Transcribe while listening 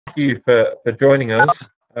you for joining us.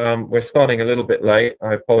 We're starting a little bit late.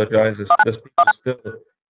 I apologize. There's people still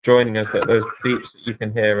joining us at those beeps that you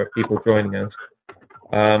can hear of people joining us.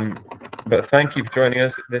 But thank you for joining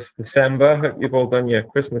us this December. Hope you've all done your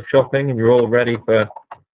Christmas shopping and you're all ready for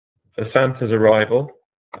Santa's arrival.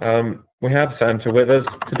 We have Santa with us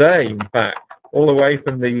today, in fact, all the way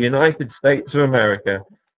from the United States of America.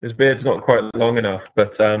 His beard's not quite long enough,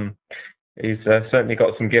 but he's certainly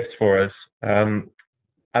got some gifts for us.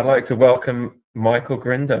 I'd like to welcome Michael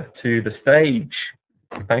Grinder to the stage.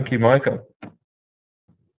 Thank you, Michael.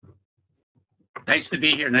 Nice to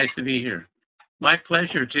be here. Nice to be here. My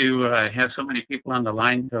pleasure to have so many people on the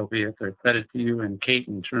line, Toby. It's a credit to you and Kate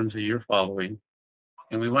in terms of your following.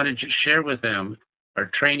 And we wanted to share with them our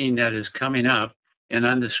training that is coming up. And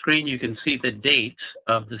on the screen, you can see the dates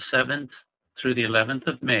of the 7th through the 11th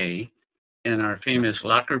of May in our famous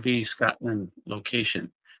Lockerbie, Scotland location.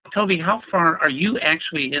 Toby, how far are you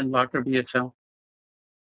actually in Lockerbie itself?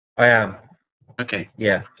 I am. Okay.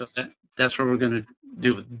 Yeah. So that's where we're going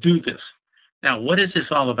to do this. Now, what is this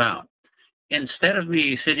all about? Instead of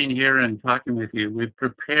me sitting here and talking with you, we've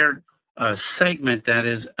prepared a segment that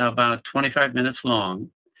is about 25 minutes long,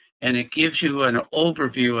 and it gives you an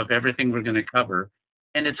overview of everything we're going to cover.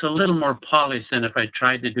 And it's a little more polished than if I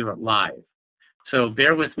tried to do it live. So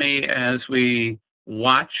bear with me as we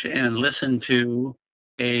watch and listen to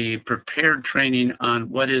a prepared training on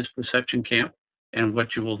what is Perception Camp and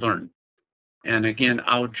what you will learn. And again,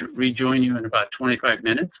 I'll rejoin you in about 25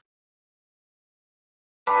 minutes.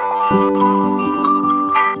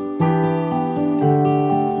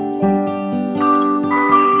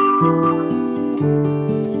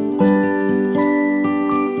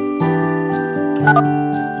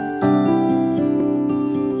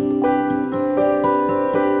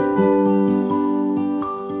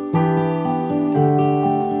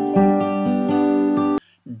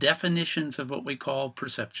 Definitions of what we call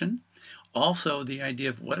perception. Also, the idea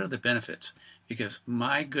of what are the benefits, because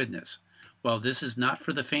my goodness, while this is not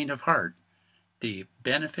for the faint of heart, the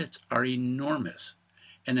benefits are enormous.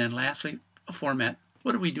 And then lastly, a format.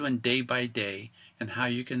 What are we doing day by day and how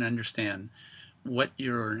you can understand what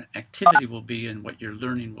your activity will be and what your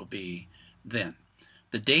learning will be then.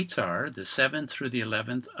 The dates are the 7th through the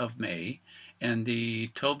 11th of May, and the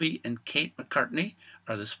Toby and Kate McCartney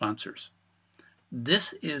are the sponsors.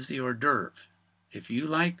 This is the hors d'oeuvre. If you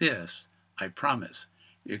like this, I promise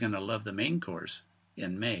you're going to love the main course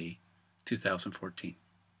in May 2014.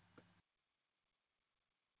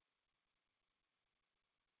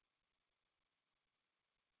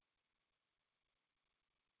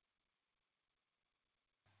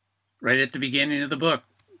 Right at the beginning of the book,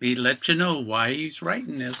 we let you know why he's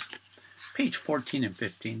writing this. Page 14 and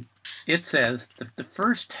 15. It says that the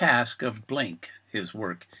first task of Blink, his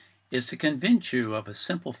work, is to convince you of a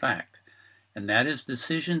simple fact, and that is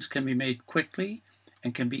decisions can be made quickly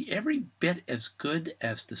and can be every bit as good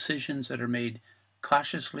as decisions that are made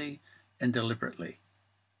cautiously and deliberately.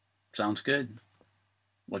 Sounds good.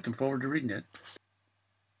 Looking forward to reading it.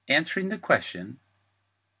 Answering the question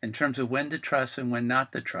in terms of when to trust and when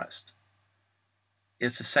not to trust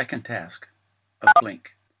is the second task of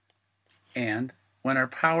Blink. And when our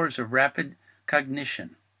powers of rapid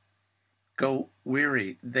cognition go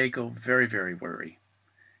weary, they go very, very weary.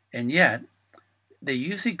 And yet, they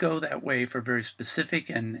usually go that way for a very specific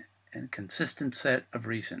and consistent set of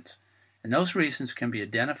reasons. And those reasons can be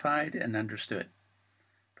identified and understood.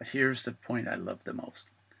 But here's the point I love the most.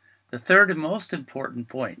 The third and most important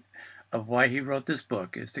point of why he wrote this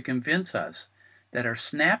book is to convince us that our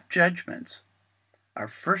snap judgments, our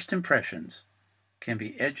first impressions, can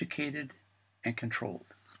be educated and controlled.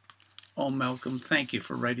 Oh, Malcolm, thank you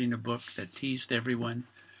for writing a book that teased everyone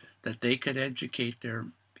that they could educate their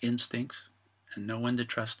instincts and know when to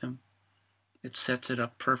trust them. It sets it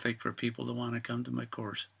up perfect for people to want to come to my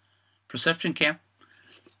course. Perception Camp,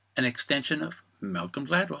 an extension of Malcolm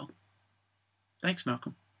Gladwell. Thanks,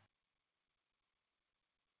 Malcolm.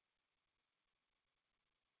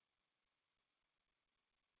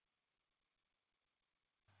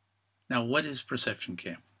 Now, what is Perception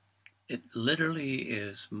Camp? It literally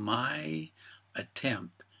is my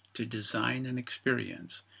attempt to design an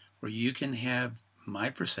experience where you can have my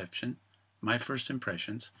perception, my first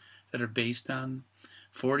impressions that are based on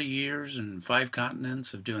 40 years and 5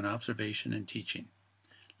 continents of doing observation and teaching.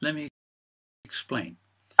 Let me explain.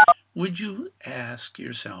 Would you ask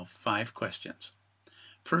yourself 5 questions?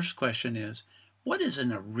 First question is, what is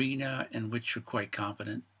an arena in which you're quite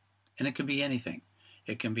competent? And it can be anything.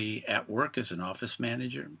 It can be at work as an office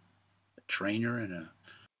manager, a trainer in a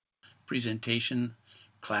presentation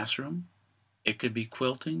classroom. It could be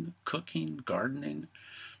quilting, cooking, gardening,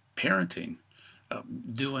 parenting,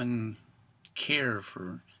 doing care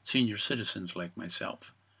for senior citizens like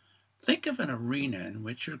myself. Think of an arena in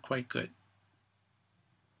which you're quite good.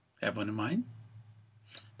 Have one in mind?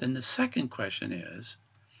 Then the second question is,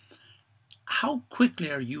 how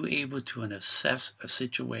quickly are you able to assess a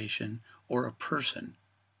situation or a person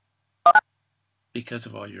because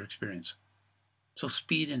of all your experience? So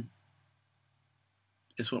speed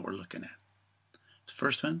is what we're looking at. The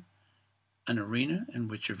first one, an arena in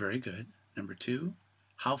which you're very good. Number two,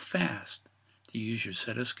 how fast do you use your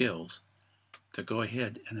set of skills to go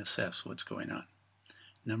ahead and assess what's going on?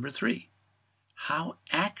 Number three, how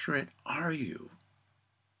accurate are you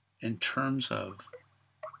in terms of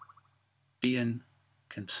being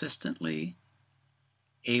consistently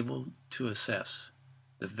able to assess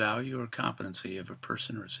the value or competency of a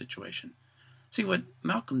person or a situation? See, what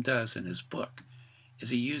Malcolm does in his book is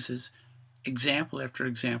he uses example after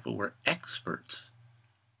example where experts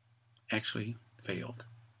actually failed.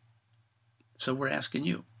 So we're asking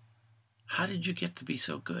you, how did you get to be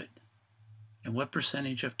so good? And what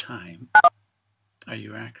percentage of time are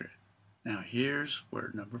you accurate? Now here's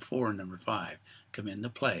where number 4 and number 5 come into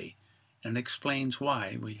play, and explains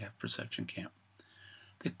why we have Perception Camp.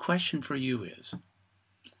 The question for you is,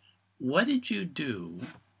 what did you do?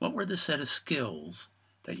 What were the set of skills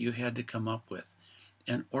that you had to come up with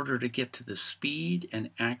in order to get to the speed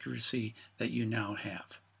and accuracy that you now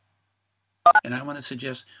have? And I want to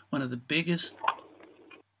suggest one of the biggest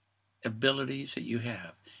abilities that you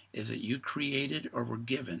have is that you created or were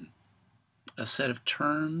given a set of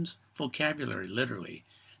terms, vocabulary literally,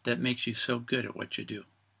 that makes you so good at what you do.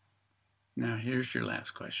 Now here's your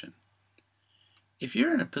last question. If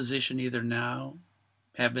you're in a position either now,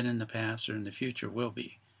 have been in the past, or in the future will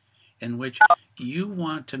be, in which you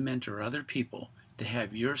want to mentor other people to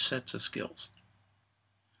have your sets of skills,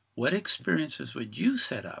 what experiences would you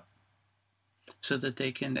set up so that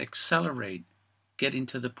they can accelerate getting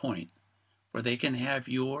to the point where they can have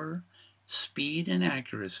your speed and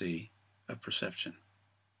accuracy of perception?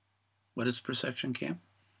 What is Perception Camp?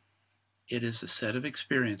 It is a set of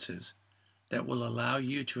experiences that will allow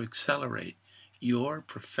you to accelerate your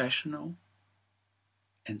professional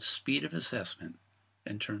and speed of assessment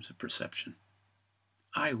in terms of perception.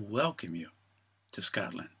 I welcome you to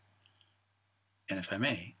Scotland. And if I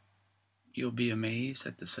may, you'll be amazed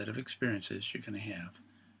at the set of experiences you're going to have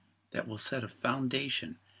that will set a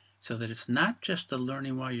foundation so that it's not just the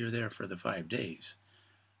learning while you're there for the 5 days.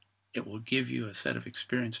 It will give you a set of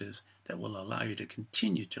experiences that will allow you to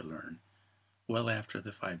continue to learn well after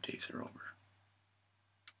the 5 days are over.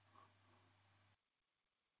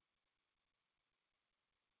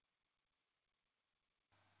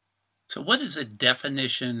 So what is a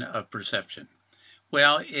definition of perception?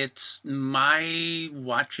 Well, it's my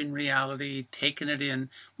watching reality, taking it in,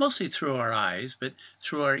 mostly through our eyes, but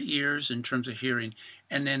through our ears in terms of hearing,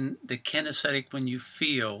 and then the kinesthetic when you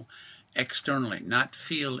feel externally, not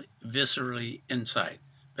feel viscerally inside,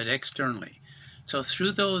 but externally. So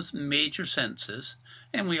through those major senses,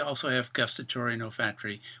 and we also have gustatory and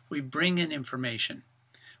olfactory, we bring in information.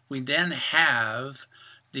 We then have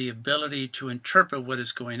the ability to interpret what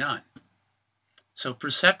is going on. So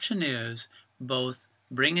perception is both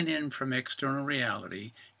bringing in from external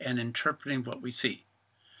reality and interpreting what we see.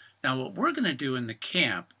 Now, what we're going to do in the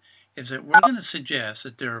camp is that we're going to suggest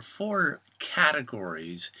that there are 4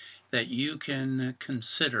 categories that you can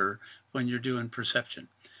consider when you're doing perception.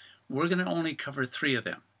 We're going to only cover 3 of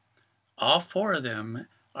them. All 4 of them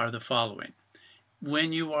are the following.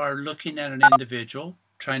 When you are looking at an individual,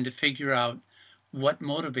 trying to figure out what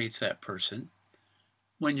motivates that person.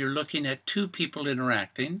 When you're looking at 2 people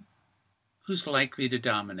interacting, who's likely to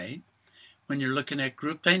dominate? When you're looking at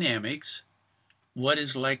group dynamics, what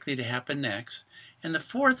is likely to happen next? And the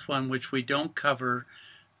 4th one, which we don't cover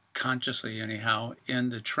consciously anyhow in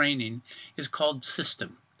the training, is called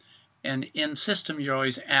system. And in system, you're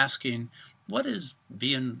always asking, what is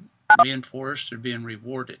being reinforced or being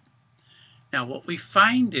rewarded? Now, what we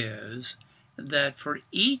find is that for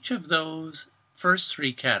each of those first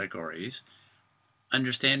 3 categories,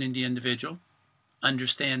 understanding the individual,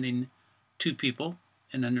 understanding 2 people,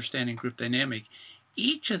 and understanding group dynamic,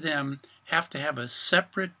 each of them have to have a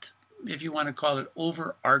separate, if you want to call it,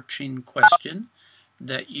 overarching question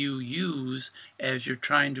that you use as you're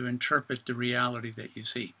trying to interpret the reality that you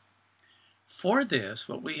see. For this,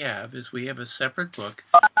 what we have is we have a separate book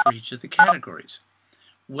for each of the categories.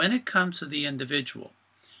 When it comes to the individual,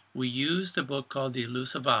 we use the book called The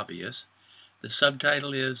Elusive Obvious. The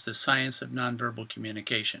subtitle is The Science of Nonverbal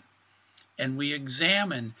Communication. And we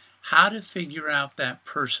examine how to figure out that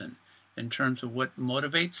person in terms of what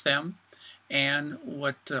motivates them and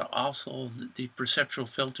what also the perceptual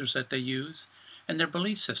filters that they use and their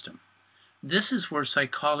belief system. This is where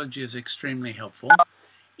psychology is extremely helpful.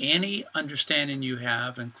 Any understanding you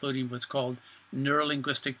have, including what's called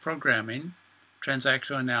neurolinguistic programming,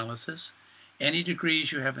 transactional analysis, any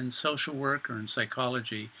degrees you have in social work or in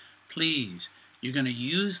psychology, please, you're going to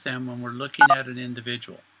use them when we're looking at an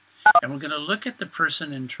individual. And we're going to look at the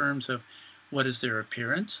person in terms of what is their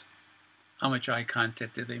appearance, how much eye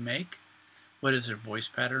contact do they make, what is their voice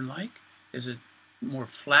pattern like, is it more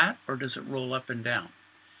flat or does it roll up and down?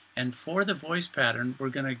 And for the voice pattern, we're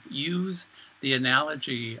going to use the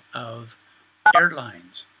analogy of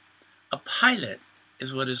airlines. A pilot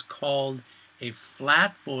is what is called a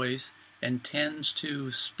flat voice and tends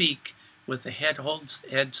to speak with the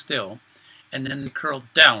head still and then curl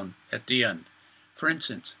down at the end. For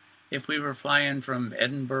instance, if we were flying from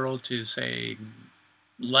Edinburgh to, say,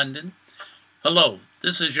 London, hello,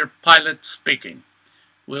 this is your pilot speaking.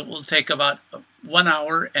 It will take about 1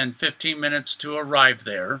 hour and 15 minutes to arrive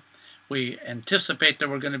there. We anticipate that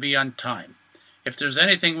we're going to be on time. If there's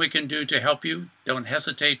anything we can do to help you, don't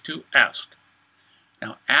hesitate to ask.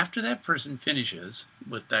 Now, after that person finishes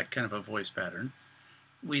with that kind of a voice pattern,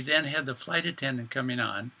 we then have the flight attendant coming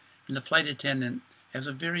on, and the flight attendant has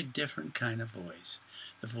a very different kind of voice.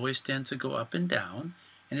 The voice tends to go up and down,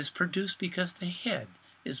 and is produced because the head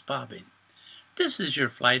is bobbing. This is your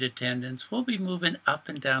flight attendants. We'll be moving up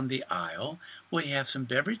and down the aisle. We have some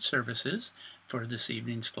beverage services for this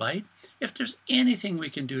evening's flight. If there's anything we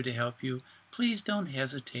can do to help you, please don't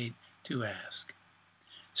hesitate to ask.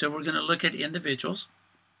 So we're going to look at individuals.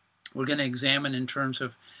 We're going to examine in terms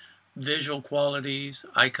of visual qualities,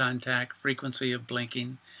 eye contact, frequency of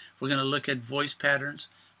blinking. We're going to look at voice patterns,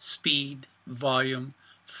 speed, volume,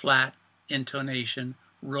 flat, intonation,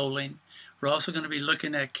 rolling. We're also going to be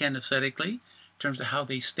looking at kinesthetically, in terms of how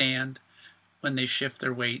they stand when they shift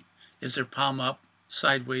their weight. Is their palm up,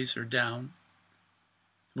 sideways, or down?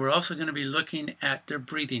 We're also going to be looking at their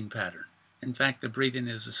breathing pattern. In fact, the breathing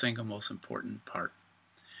is the single most important part.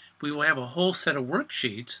 We will have a whole set of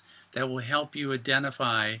worksheets that will help you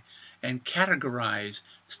identify and categorize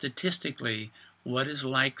statistically what is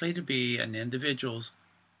likely to be an individual's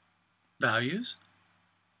values,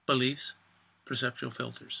 beliefs, perceptual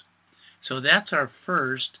filters. So that's our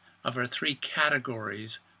first of our 3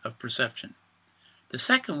 categories of perception. The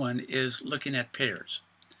second one is looking at pairs.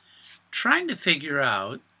 Trying to figure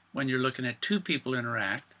out, when you're looking at 2 people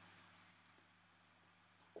interact,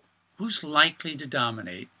 who's likely to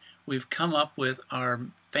dominate. We've come up with our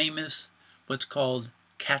famous, what's called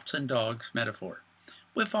cats and dogs metaphor.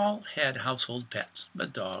 We've all had household pets, a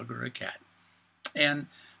dog or a cat. And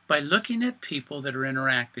by looking at people that are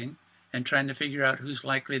interacting and trying to figure out who's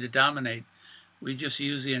likely to dominate, we just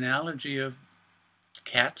use the analogy of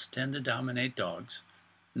cats tend to dominate dogs.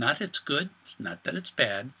 Not it's good, it's not that it's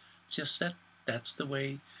bad, it's just that that's the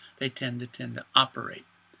way they tend to operate.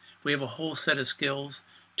 We have a whole set of skills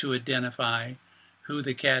to identify who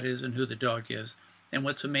the cat is and who the dog is. And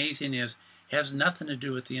what's amazing is it has nothing to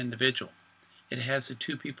do with the individual. It has the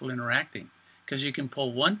 2 people interacting, because you can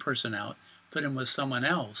pull one person out, put him with someone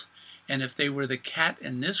else, and if they were the cat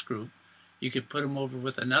in this group, you could put them over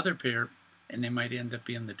with another pair and they might end up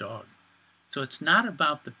being the dog. So it's not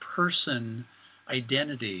about the person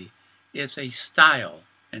identity, it's a style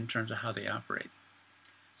in terms of how they operate.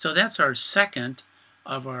 So that's our second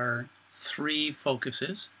of our 3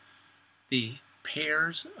 focuses, the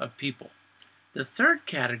pairs of people. The third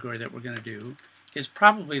category that we're going to do is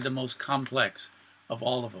probably the most complex of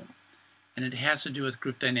all of them, and it has to do with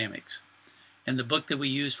group dynamics. And the book that we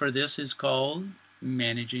use for this is called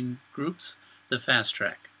Managing Groups, the Fast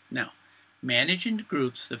Track. Now, Managing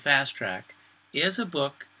Groups, the Fast Track is a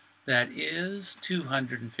book that is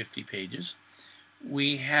 250 pages.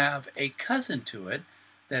 We have a cousin to it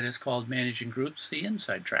that is called Managing Groups, the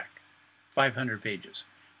Inside Track, 500 pages.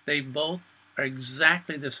 They both are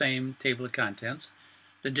exactly the same table of contents.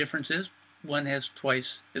 The difference is one has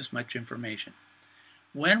twice as much information.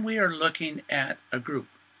 When we are looking at a group,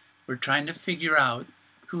 we're trying to figure out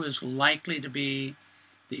who is likely to be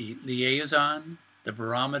the liaison, the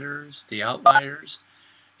barometers, the outliers,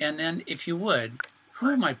 and then, if you would, who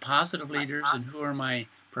are my positive leaders and who are my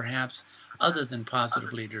perhaps other than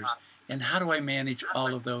positive leaders, and how do I manage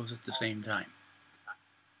all of those at the same time?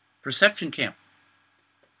 Perception camp.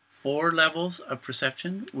 4 levels of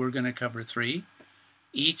perception. We're going to cover 3.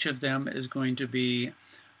 Each of them is going to be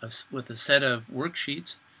with a set of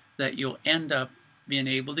worksheets that you'll end up being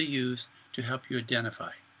able to use to help you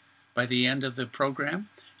identify. By the end of the program,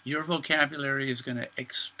 your vocabulary is going to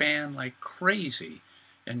expand like crazy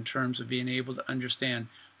in terms of being able to understand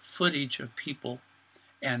footage of people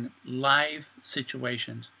and live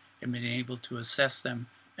situations and being able to assess them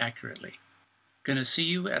accurately. Going to see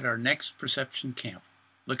you at our next perception camp.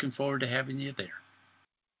 Looking forward to having you there.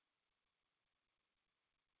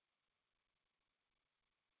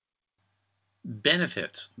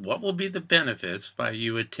 Benefits. What will be the benefits by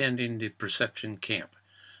you attending the perception camp?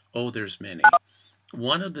 Oh, there's many.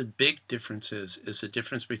 One of the big differences is the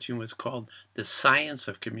difference between what's called the science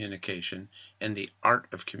of communication and the art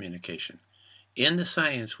of communication. In the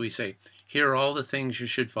science, we say, here are all the things you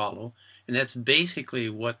should follow. And that's basically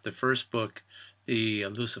what the first book, The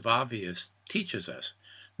Elusive Obvious, teaches us.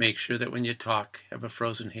 Make sure that when you talk, have a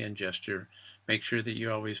frozen hand gesture. Make sure that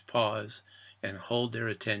you always pause and hold their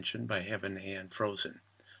attention by having the hand frozen.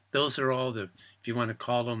 Those are all the, if you want to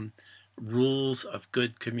call them, rules of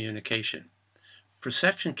good communication.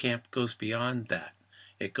 Perception camp goes beyond that.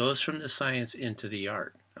 It goes from the science into the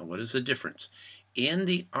art. Now, what is the difference? In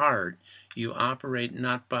the art, you operate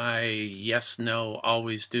not by yes, no,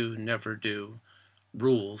 always do, never do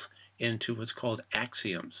rules into what's called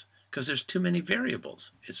axioms because there's too many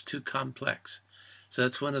variables. It's too complex. So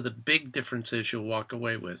that's one of the big differences you'll walk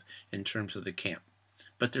away with in terms of the camp.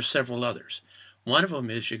 But there's several others. One of them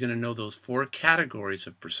is you're going to know those 4 categories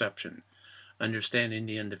of perception: understanding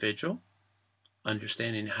the individual,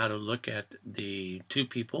 understanding how to look at the 2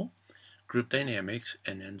 people, group dynamics,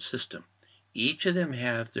 and then system. Each of them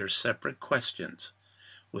have their separate questions.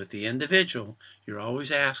 With the individual, you're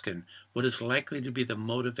always asking what is likely to be the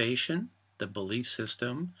motivation, the belief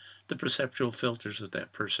system, the perceptual filters of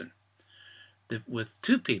that person. With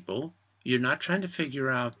 2 people, you're not trying to figure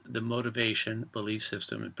out the motivation, belief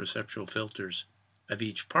system, and perceptual filters of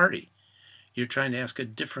each party. You're trying to ask a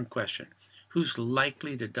different question. Who's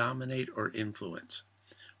likely to dominate or influence?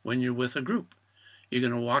 When you're with a group, you're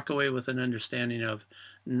going to walk away with an understanding of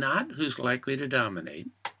not who's likely to dominate,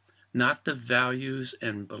 not the values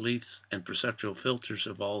and beliefs and perceptual filters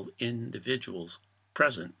of all individuals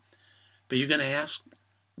present, but you're going to ask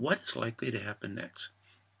what is likely to happen next.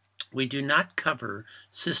 We do not cover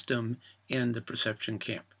system in the perception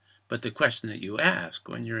camp, but the question that you ask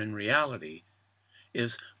when you're in reality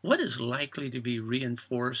is what is likely to be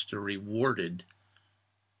reinforced or rewarded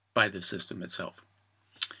by the system itself.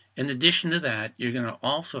 In addition to that, you're going to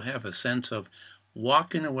also have a sense of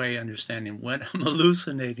walking away understanding when I'm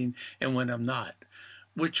hallucinating and when I'm not,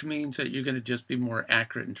 which means that you're going to just be more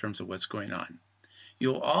accurate in terms of what's going on.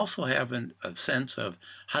 You'll also have a sense of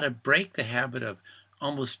how to break the habit of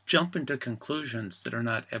almost jumping to conclusions that are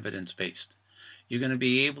not evidence-based. You're going to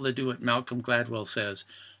be able to do what Malcolm Gladwell says,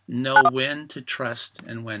 know when to trust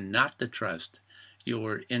and when not to trust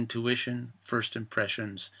your intuition, first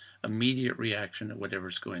impressions, immediate reaction to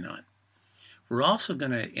whatever's going on. We're also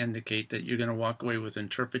going to indicate that you're going to walk away with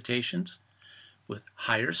interpretations with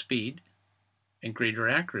higher speed and greater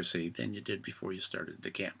accuracy than you did before you started the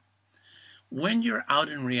camp. When you're out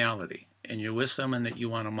in reality and you're with someone that you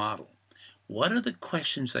want to model, what are the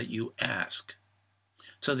questions that you ask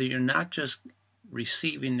so that you're not just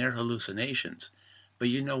receiving their hallucinations, but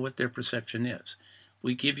you know what their perception is?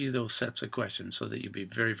 We give you those sets of questions so that you'll be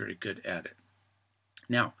very, very good at it.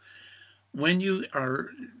 Now, when you are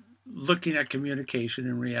looking at communication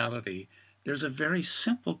in reality, there's a very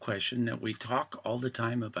simple question that we talk all the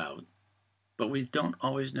time about, but we don't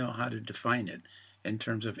always know how to define it in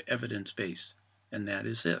terms of evidence-based, and that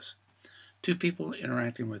is this: 2 people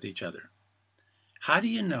interacting with each other. How do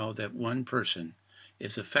you know that one person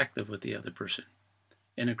is effective with the other person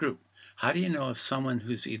in a group? How do you know if someone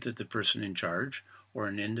who's either the person in charge or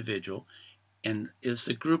an individual, and is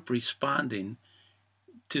the group responding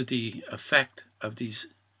to the effect of these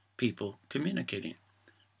people communicating?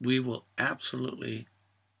 We will absolutely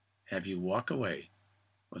have you walk away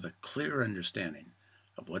with a clear understanding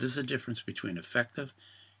of what is the difference between effective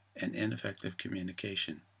and ineffective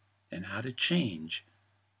communication and how to change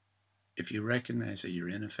if you recognize that you're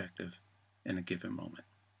ineffective in a given moment.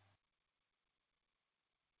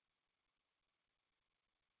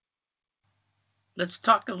 Let's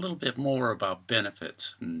talk a little bit more about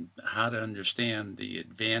benefits and how to understand the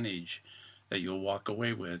advantage that you'll walk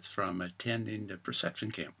away with from attending the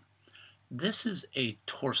perception camp. This is a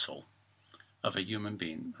torso of a human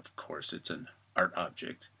being. Of course, it's an art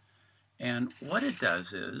object. And what it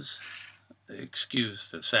does is,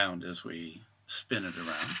 excuse the sound as we spin it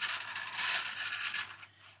around,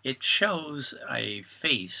 it shows a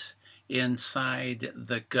face inside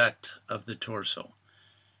the gut of the torso.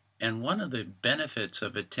 And one of the benefits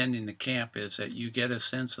of attending the camp is that you get a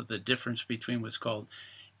sense of the difference between what's called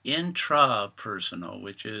intrapersonal,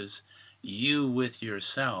 which is you with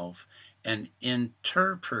yourself, and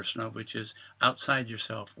interpersonal, which is outside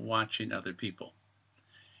yourself, watching other people.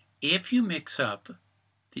 If you mix up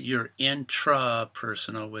your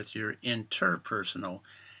intrapersonal with your interpersonal,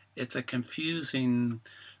 it's a confusing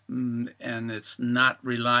and it's not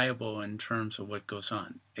reliable in terms of what goes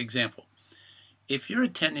on. Example, if you're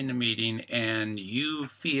attending a meeting and you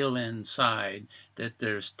feel inside that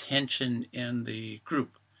there's tension in the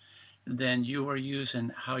group, then you are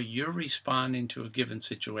using how you're responding to a given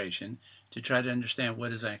situation to try to understand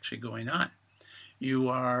what is actually going on. You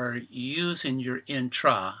are using your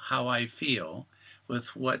intra, how I feel,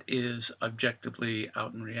 with what is objectively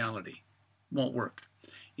out in reality. Won't work.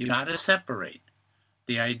 You got to separate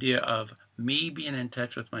the idea of me being in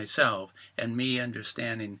touch with myself and me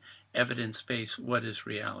understanding evidence-based what is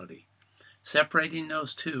reality. Separating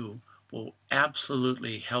those two will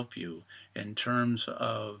absolutely help you in terms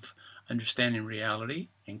of understanding reality,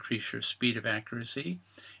 increase your speed of accuracy,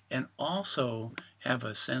 and also have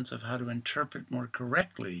a sense of how to interpret more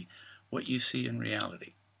correctly what you see in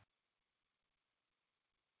reality.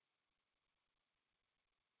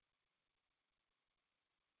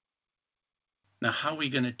 Now, how are we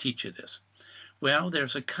going to teach you this? Well,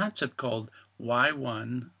 there's a concept called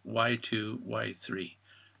Y1, Y2, Y3.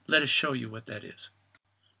 Let us show you what that is.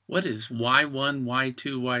 What is Y1,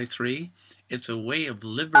 Y2, Y3? It's a way of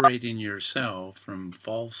liberating yourself from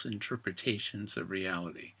false interpretations of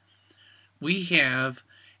reality. We have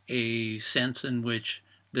a sense in which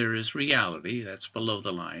there is reality, that's below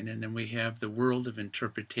the line, and then we have the world of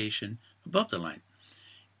interpretation above the line.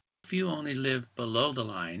 If you only live below the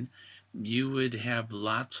line, you would have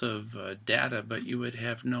lots of data, but you would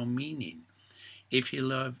have no meaning. If you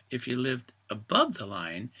lived above the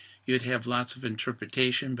line, you'd have lots of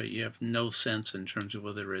interpretation, but you have no sense in terms of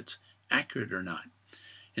whether it's accurate or not.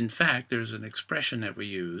 In fact, there's an expression that we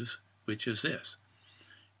use, which is this: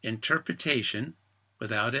 interpretation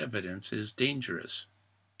without evidence is dangerous,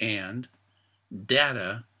 and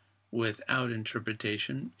data without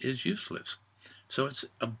interpretation is useless. So it's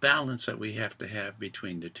a balance that we have to have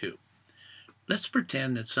between the two. Let's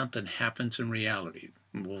pretend that something happens in reality.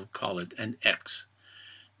 We'll call it an X.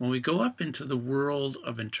 When we go up into the world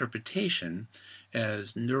of interpretation,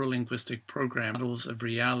 as neurolinguistic program models of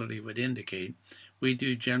reality would indicate, we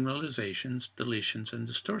do generalizations, deletions, and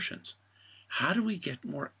distortions. How do we get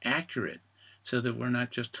more accurate so that we're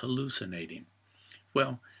not just hallucinating?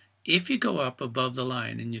 Well, if you go up above the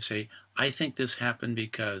line and you say, I think this happened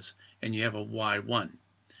because, and you have a Y1.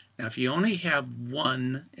 Now, if you only have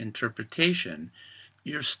one interpretation,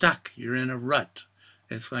 you're stuck. You're in a rut.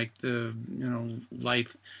 It's like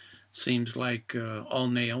life seems like all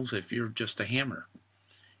nails if you're just a hammer.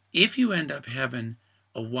 If you end up having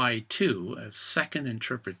a Y2, a second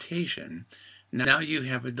interpretation, now you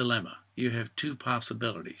have a dilemma. You have two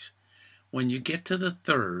possibilities. When you get to the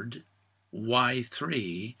third,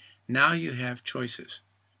 Y3, now you have choices.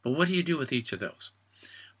 But what do you do with each of those?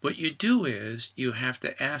 What you do is you have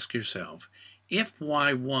to ask yourself, if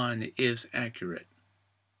Y1 is accurate,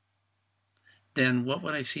 then what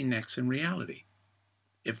would I see next in reality?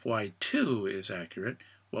 If Y2 is accurate,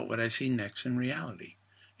 what would I see next in reality?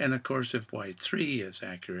 And of course, if Y3 is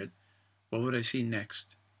accurate, what would I see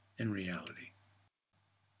next in reality?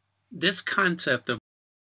 This concept of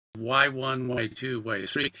Y1, Y2,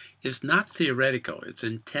 Y3 is not theoretical. It's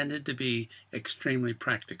intended to be extremely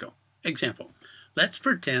practical. Example, let's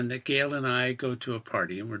pretend that Gail and I go to a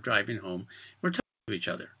party and we're driving home. We're talking to each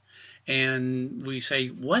other. And we say,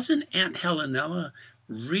 wasn't Aunt Helenella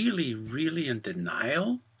really, really in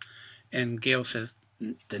denial? And Gail says,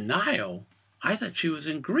 denial? I thought she was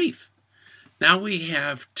in grief. Now we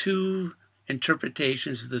have two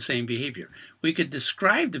interpretations of the same behavior. We could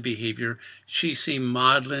describe the behavior. She seemed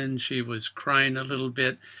maudlin. She was crying a little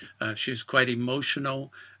bit. She was quite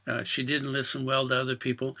emotional. She didn't listen well to other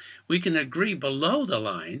people. We can agree below the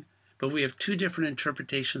line, but we have two different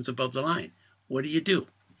interpretations above the line. What do you do?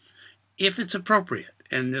 If it's appropriate,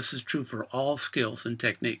 and this is true for all skills and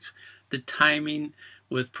techniques, the timing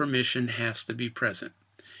with permission has to be present.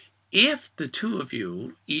 If the two of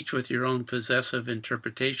you, each with your own possessive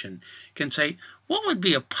interpretation, can say, what would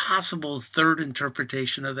be a possible third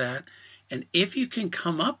interpretation of that? And if you can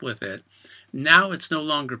come up with it, now it's no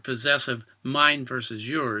longer possessive, mine versus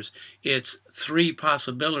yours. It's three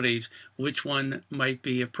possibilities, which one might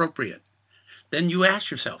be appropriate. Then you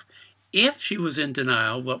ask yourself, if she was in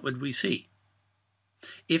denial, what would we see?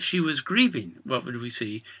 If she was grieving, what would we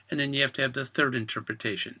see? And then you have to have the third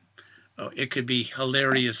interpretation. It could be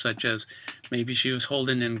hilarious, such as maybe she was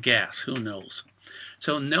holding in gas, who knows?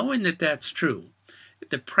 So knowing that that's true,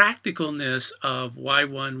 The practicalness of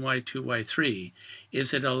Y1, Y2, Y3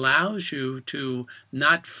 is it allows you to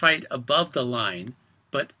not fight above the line,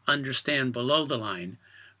 but understand below the line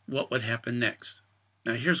what would happen next.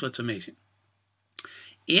 Now, here's what's amazing.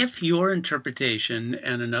 If your interpretation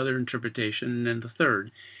and another interpretation and the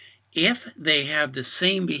third, if they have the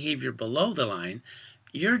same behavior below the line,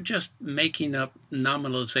 you're just making up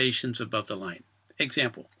nominalizations above the line.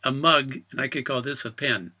 Example, a mug, and I could call this a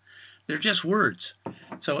pen. They're just words.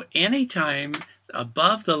 So anytime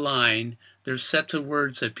above the line, there's sets of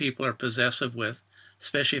words that people are possessive with,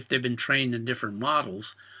 especially if they've been trained in different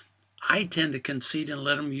models, I tend to concede and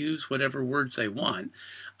let them use whatever words they want.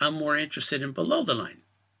 I'm more interested in below the line.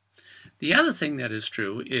 The other thing that is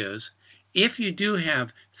true is if you do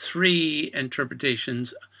have 3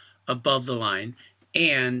 interpretations above the line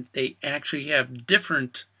and they actually have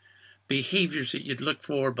different behaviors that you'd look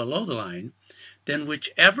for below the line, then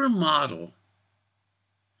whichever model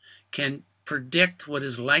can predict what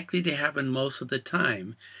is likely to happen most of the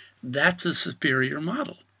time, that's a superior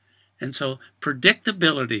model. And so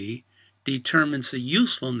predictability determines the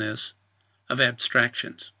usefulness of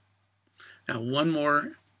abstractions. Now, one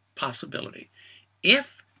more possibility.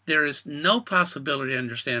 If there is no possibility to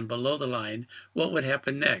understand below the line what would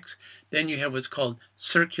happen next, then you have what's called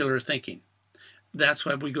circular thinking. That's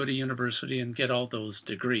why we go to university and get all those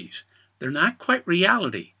degrees. They're not quite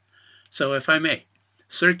reality. So if I may,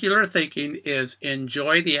 circular thinking is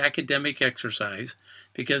enjoy the academic exercise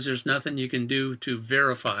because there's nothing you can do to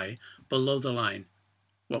verify below the line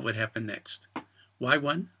what would happen next.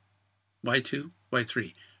 Y1, Y2,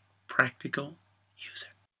 Y3. Practical, use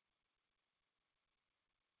it.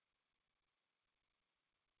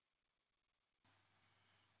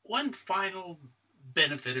 One final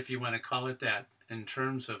benefit, if you want to call it that, in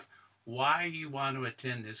terms of why you want to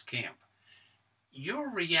attend this camp. Your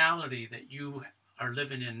reality that you are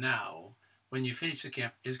living in now, when you finish the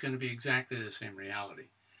camp, is going to be exactly the same reality,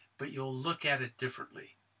 but you'll look at it differently.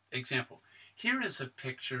 Example, here is a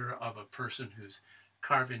picture of a person who's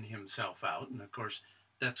carving himself out, and of course,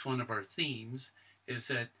 that's one of our themes, is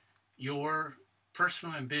that your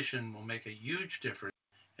personal ambition will make a huge difference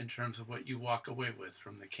in terms of what you walk away with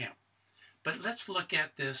from the camp. But let's look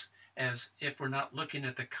at this as if we're not looking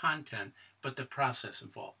at the content, but the process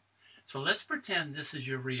involved. So let's pretend this is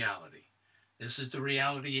your reality. This is the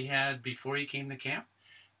reality you had before you came to camp.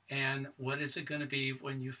 And what is it going to be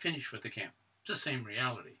when you finish with the camp? It's the same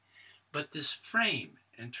reality. But this frame,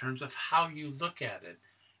 in terms of how you look at it,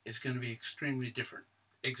 is going to be extremely different.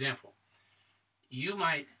 Example, you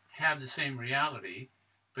might have the same reality,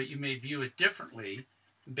 but you may view it differently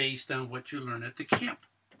based on what you learn at the camp.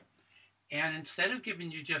 And instead of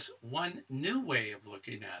giving you just one new way of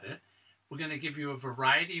looking at it, we're going to give you a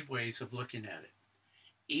variety of ways of looking at it.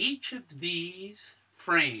 Each of these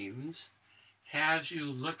frames has you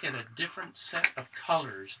look at a different set of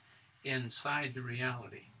colors inside the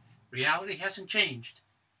reality. Reality hasn't changed,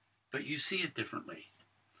 but you see it differently.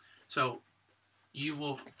 So you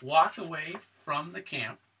will walk away from the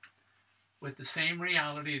camp with the same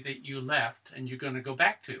reality that you left and you're going to go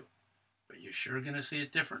back to, but you're sure going to see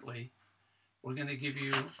it differently. We're going to give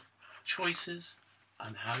you choices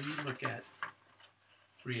on how you look at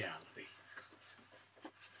reality.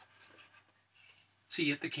 See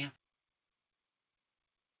you at the camp.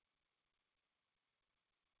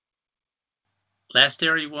 Last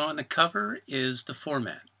area we want to cover is the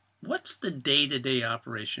format. What's the day-to-day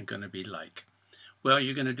operation going to be like? Well,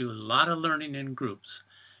 you're going to do a lot of learning in groups.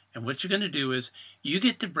 And what you're going to do is you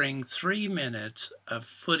get to bring 3 minutes of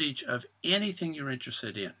footage of anything you're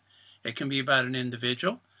interested in. It can be about an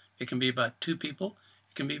individual. It can be about 2 people.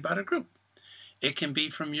 It can be about a group. It can be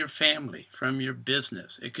from your family, from your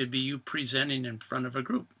business. It could be you presenting in front of a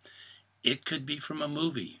group. It could be from a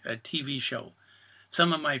movie, a TV show.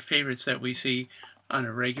 Some of my favorites that we see on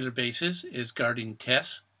a regular basis is Guarding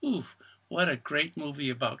Tess. Ooh, what a great movie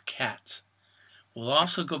about cats. We'll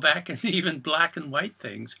also go back and even black and white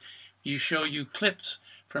things. You show you clips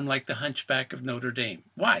from like The Hunchback of Notre Dame.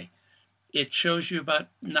 Why? It shows you about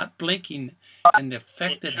not blinking and the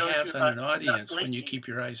effect it has on an audience when you keep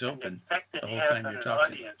your eyes open the whole time you're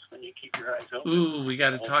talking. Ooh, we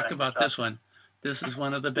got to talk about this one. This is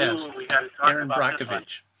one of the best. Aaron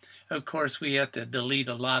Brockovich. Of course, we had to delete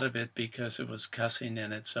a lot of it because it was cussing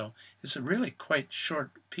in it. So it's a really quite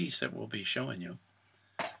short piece that we'll be showing you.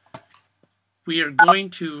 We are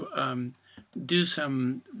going to do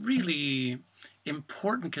some really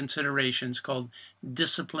important considerations called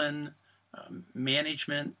discipline,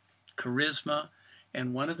 management, charisma,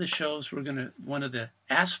 and one of the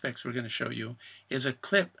aspects we're going to show you is a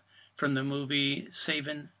clip from the movie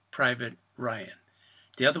Saving Private Ryan.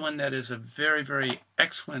 The other one that is a very, very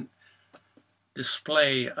excellent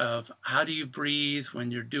display of how do you breathe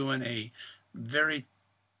when you're doing a very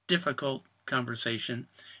difficult conversation,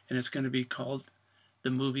 and it's going to be called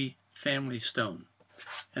the movie Family Stone.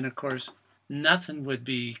 And of course, nothing would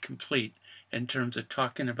be complete in terms of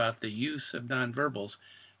talking about the use of nonverbals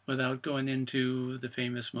without going into the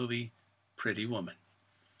famous movie Pretty Woman.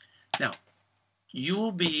 Now, you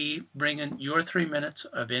will be bringing your 3 minutes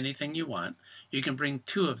of anything you want. You can bring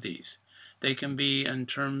 2 of these. They can be in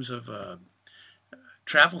terms of a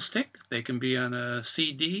travel stick, they can be on a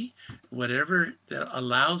CD, whatever that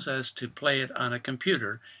allows us to play it on a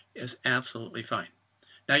computer is absolutely fine.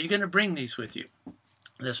 Now you're going to bring these with you.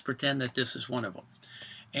 Let's pretend that this is one of them.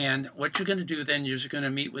 And what you're going to do then is you're going to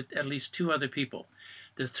meet with at least 2 other people.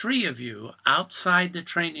 The 3 of you outside the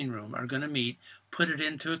training room are going to meet, put it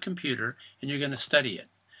into a computer, and you're going to study it.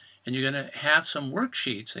 And you're going to have some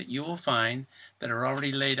worksheets that you will find that are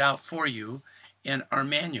already laid out for you in our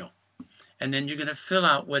manual. And then you're going to fill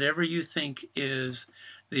out whatever you think is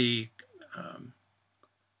the,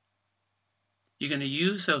 you're going to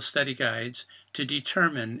use those study guides to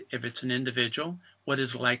determine if it's an individual, what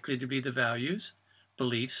is likely to be the values,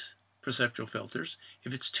 beliefs, perceptual filters.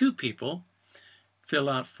 If it's 2 people, fill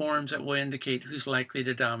out forms that will indicate who's likely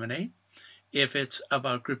to dominate. If it's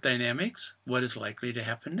about group dynamics, what is likely to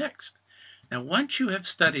happen next. Now, once you have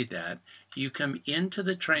studied that, you come into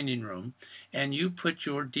the training room and you put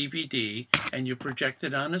your DVD and you project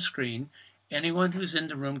it on a screen. Anyone who's in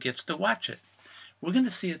the room gets to watch it. We're going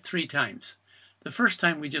to see it 3 times. The first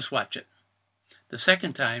time we just watch it. The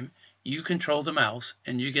second time, you control the mouse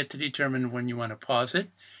and you get to determine when you want to pause it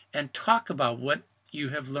and talk about what you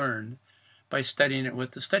have learned by studying it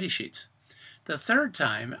with the study sheets. The third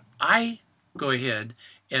time, I go ahead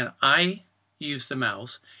and I use the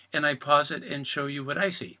mouse and I pause it and show you what I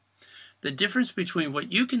see. The difference between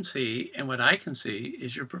what you can see and what I can see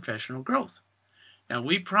is your professional growth. Now,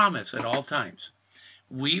 we promise at all times,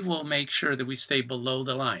 we will make sure that we stay below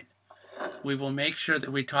the line. We will make sure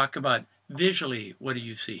that we talk about visually, what do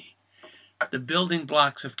you see? The building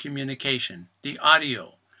blocks of communication, the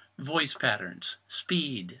audio, voice patterns,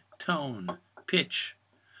 speed, tone, pitch.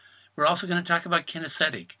 We're also going to talk about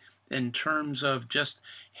kinesthetic in terms of just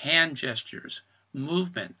hand gestures,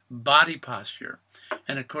 movement, body posture.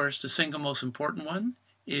 And of course, the single most important one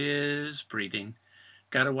is breathing.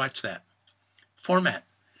 Got to watch that. Format.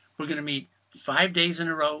 We're going to meet 5 days in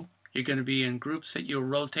a row. You're going to be in groups that you'll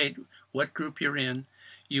rotate what group you're in.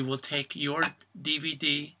 You will take your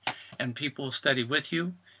DVD and people will study with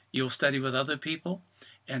you. You'll study with other people.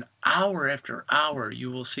 And hour after hour, you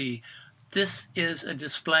will see this is a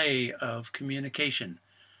display of communication.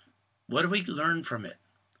 What do we learn from it?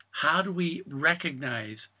 How do we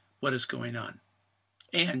recognize what is going on?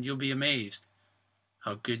 And you'll be amazed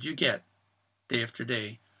how good you get day after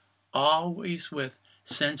day, always with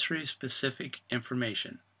sensory specific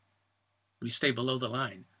information. We stay below the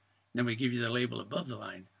line, then we give you the label above the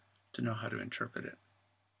line to know how to interpret it.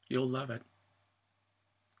 You'll love it.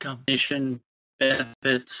 Come. Mission,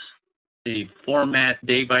 benefits, the format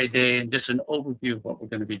day by day, and just an overview of what we're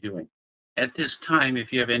going to be doing. At this time,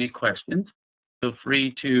 if you have any questions, feel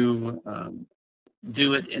free to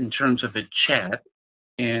do it in terms of a chat.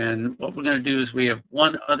 And what we're going to do is we have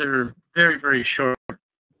one other very, very short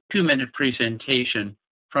 2-minute presentation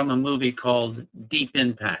from a movie called Deep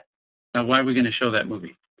Impact. Now, why are we going to show that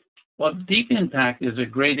movie? Well, Deep Impact is a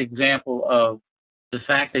great example of the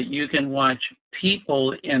fact that you can watch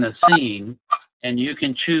people in a scene and you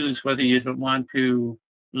can choose whether you want to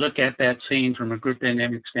look at that scene from a group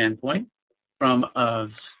dynamic standpoint, from a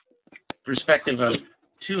perspective of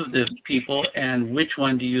 2 of the people, and which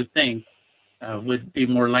one do you think would be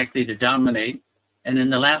more likely to dominate. And then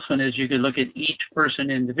the last one is you can look at each person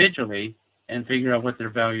individually and figure out what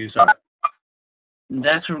their values are. And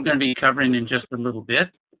that's what we're going to be covering in just a little bit.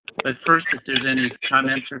 But first, if there's any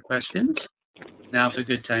comments or questions, now's a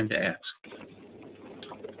good time to ask.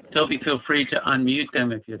 Toby, feel free to unmute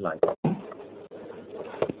them if you'd like.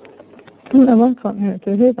 No, I can't hear it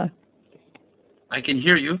through here, though. I can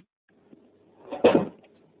hear you.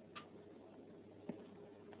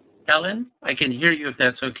 Helen, I can hear you if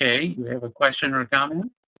that's okay. You have a question or a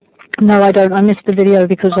comment? No, I don't. I missed the video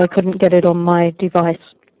because I couldn't get it on my device.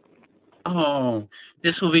 Oh,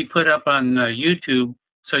 this will be put up on YouTube,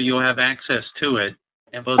 so you'll have access to it.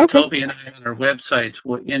 And both Okay. Toby and I on our websites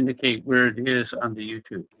will indicate where it is on the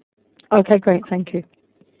YouTube. Okay, great. Thank you.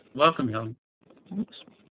 Welcome, Helen. Thanks.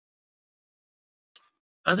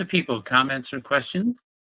 Other people, comments or questions?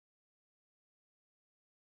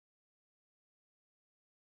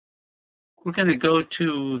 We're going to go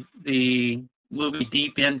to the movie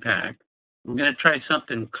Deep Impact. We're going to try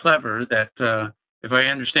something clever that, if I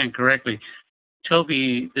understand correctly,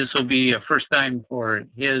 Toby, this will be a first time for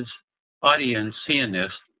his audience seeing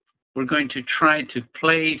this. We're going to try to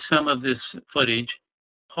play some of this footage,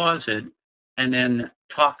 pause it, and then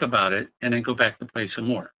talk about it, and then go back to play some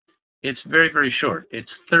more. It's very, very short. It's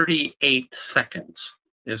 38 seconds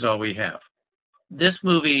is all we have. This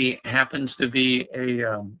movie happens to be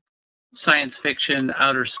a science fiction,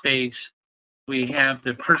 outer space. We have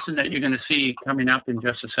the person that you're going to see coming up in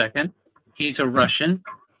just a second. He's a Russian.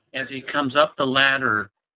 As he comes up the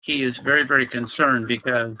ladder, he is very, very concerned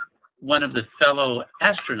because one of the fellow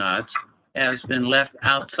astronauts has been left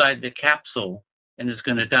outside the capsule and is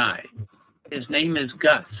going to die. His name is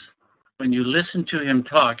Gus. When you listen to him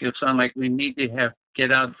talk, it'll sound like we need to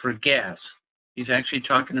get out for gas. He's actually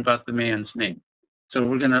talking about the man's name. So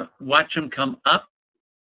we're going to watch him come up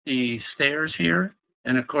the stairs here,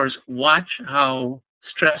 and of course, watch how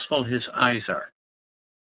stressful his eyes are.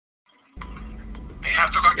 We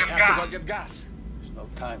have to go get gas. There's no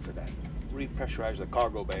time for that. Repressurize the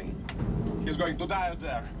cargo bay. He's going to die out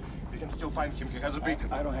there. We can still find him. He has a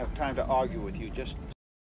beacon. I don't have time to argue with you. Just...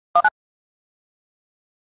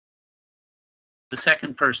 The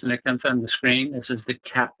second person that comes on the screen, this is the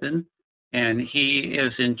captain, and he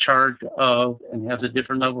is in charge of and has a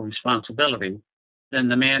different level of responsibility than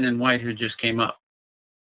the man in white who just came up.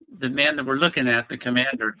 The man that we're looking at, the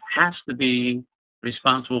commander, has to be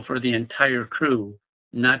responsible for the entire crew,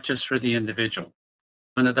 not just for the individual.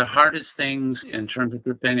 One of the hardest things in terms of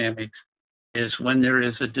group dynamics is when there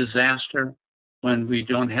is a disaster, when we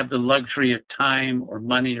don't have the luxury of time or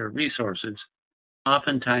money or resources,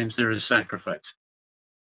 oftentimes there is sacrifice.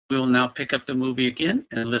 We will now pick up the movie again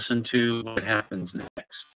and listen to what happens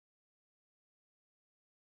next.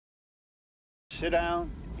 Sit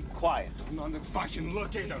down, be quiet. Turn on the fucking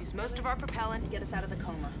locator. Use most of our propellant to get us out of the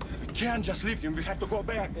coma. We can't just leave him. We have to go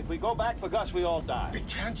back. If we go back for Gus, we all die. We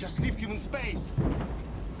can't just leave him in space.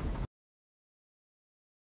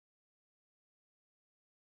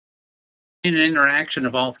 In an interaction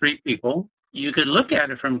of all three people, you could look at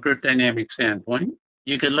it from a group dynamic standpoint.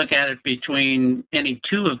 You could look at it between any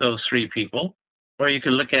two of those three people, or you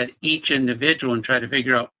could look at each individual and try to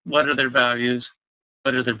figure out what are their values,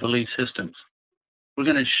 what are their belief systems. We're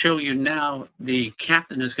going to show you now the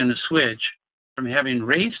captain is going to switch from having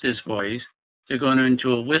raised his voice to going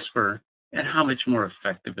into a whisper and how much more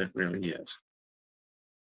effective it really is.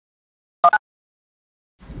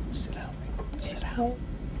 Sit down. Sit down.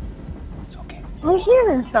 It's okay. I'm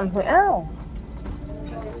hearing something else.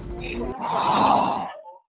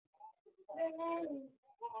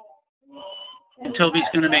 And Toby's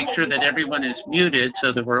going to make sure that everyone is muted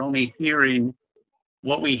so that we're only hearing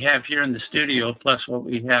what we have here in the studio plus what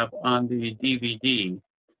we have on the DVD.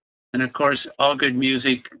 And of course, all good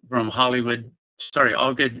music from Hollywood,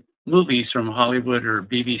 all good movies from Hollywood or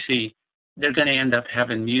BBC, they're going to end up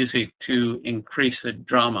having music to increase the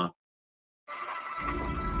drama.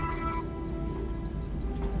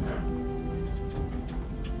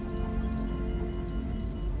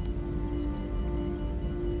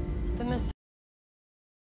 The miss.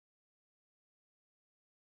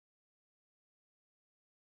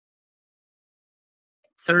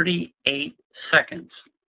 "38 seconds.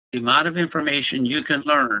 The amount of information you can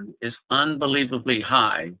learn is unbelievably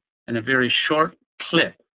high in a very short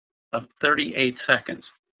clip of 38 seconds.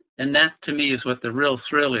 And that, to me, is what the real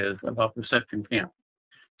thrill is about Perception Camp.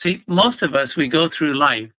 See, most of us, we go through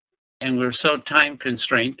life and we're so time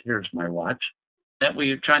constrained, here's my watch, that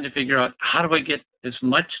we're trying to figure out how do I get as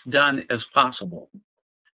much done as possible.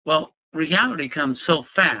 Well, reality comes so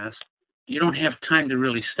fast, you don't have time to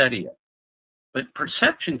really study it. But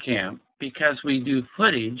Perception Camp, because we do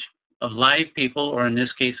footage of live people, or in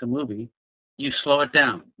this case, a movie, you slow it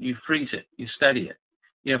down, you freeze it, you study it.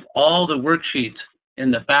 You have all the worksheets in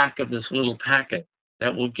the back of this little packet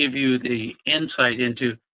that will give you the insight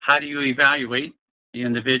into how do you evaluate the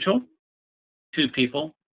individual, two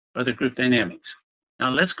people, or the group dynamics.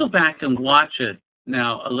 Now let's go back and watch it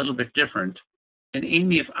now a little bit different. And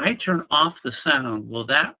Amy, if I turn off the sound, will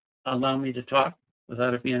that allow me to talk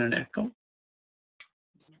without it being an echo?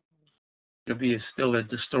 There'll be still a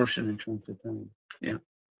distortion in terms of time. Yeah.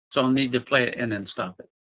 So I'll need to play it and then stop it.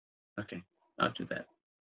 Okay, I'll do that.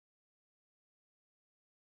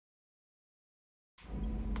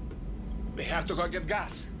 We have to go get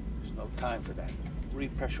gas. There's no time for that.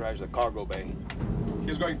 Repressurize the cargo bay.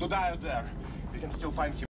 He's going to die out there. We can still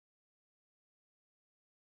find him.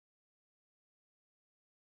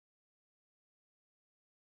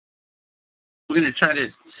 We're going to try to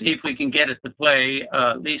see if we can get it to play,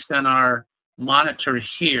 at least on our monitor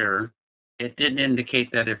here. It didn't indicate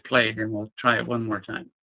that it played, and we'll try it one more time.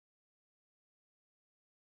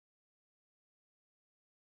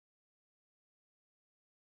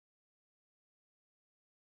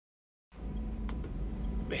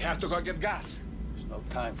 We have to go get gas. There's no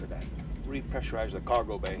time for that. Repressurize the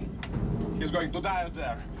cargo bay. He's going to die out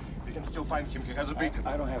there. We can still find him. He has a beacon.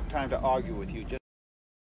 I don't have time to argue with you. Just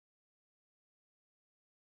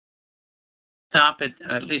Stop it,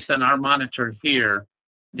 at least on our monitor here.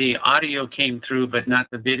 The audio came through, but not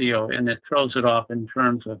the video, and it throws it off in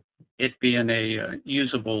terms of it being a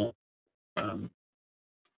usable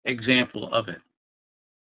example of it.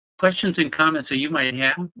 Questions and comments that you might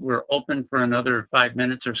have, we're open for another 5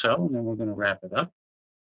 minutes or so, and then we're going to wrap it up.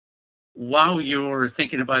 While you're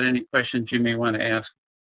thinking about any questions you may want to ask,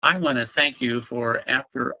 I want to thank you for,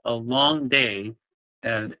 after a long day,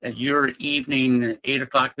 at your evening, 8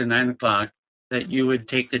 o'clock to 9 o'clock, that you would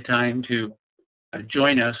take the time to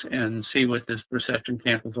join us and see what this perception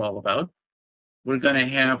camp is all about. We're going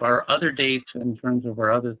to have our other dates in terms of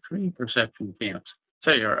our other 3 perception camps.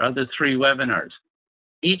 So our other 3 webinars.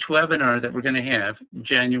 Each webinar that we're going to have,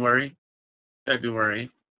 January, February,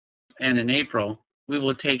 and in April, we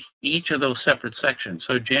will take each of those separate sections.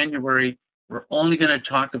 So January, we're only going to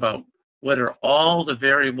talk about what are all the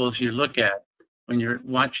variables you look at when you're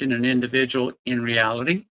watching an individual in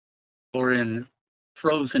reality or in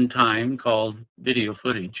frozen time called video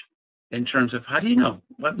footage, in terms of how do you know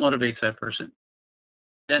what motivates that person.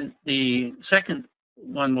 Then the second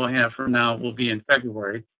one we'll have from now will be in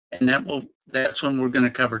February, and that's when we're going to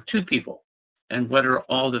cover 2 people and what are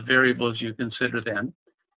all the variables you consider then.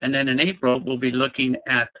 And then in April, we'll be looking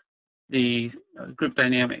at the group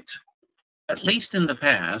dynamics. At least in the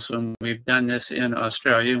past, when we've done this in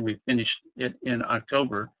Australia, and we finished it in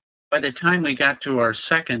October, by the time we got to our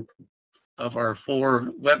second of our 4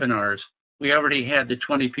 webinars, we already had the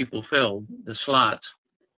 20 people filled, the slots.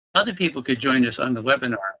 Other people could join us on the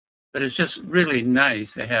webinar, but it's just really nice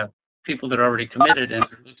to have people that are already committed and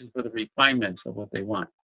are looking for the refinements of what they want.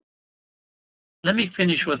 Let me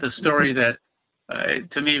finish with a story that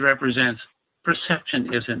to me represents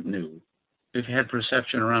perception isn't new. We've had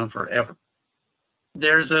perception around forever.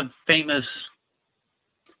 There's a famous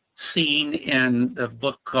scene in the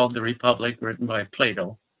book called The Republic, written by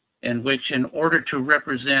Plato, in which, in order to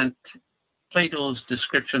represent Plato's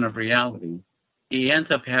description of reality, he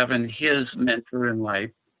ends up having his mentor in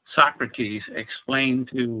life, Socrates, explain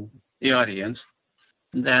to the audience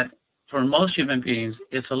that for most human beings,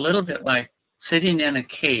 it's a little bit like sitting in a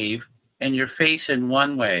cave and you're facing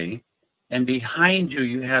one way, and behind you,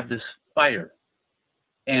 you have this fire.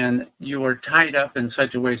 And you are tied up in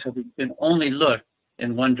such a way so that you can only look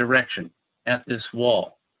in one direction at this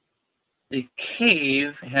wall. The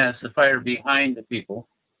cave has the fire behind the people,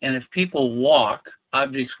 and if people walk,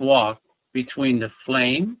 objects walk between the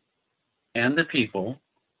flame and the people,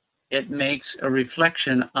 it makes a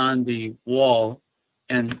reflection on the wall,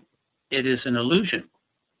 and it is an illusion.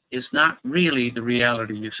 It's not really the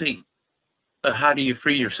reality you see. But how do you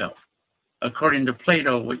free yourself? According to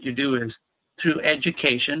Plato, what you do is through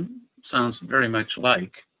education, sounds very much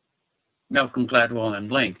like Malcolm Gladwell and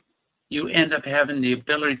Blink, you end up having the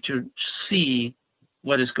ability to see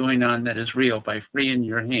what is going on that is real by freeing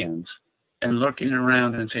your hands and looking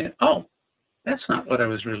around and saying, oh, that's not what I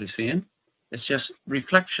was really seeing. It's just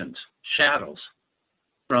reflections, shadows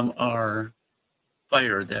from our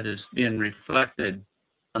fire that is being reflected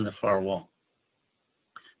on the far wall.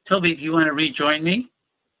 Toby, if you want to rejoin me,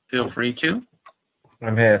 feel free to.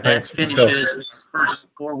 I'm here. Thanks. That finishes the first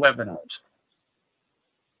 4 webinars.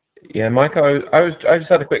 Yeah, Mike, I just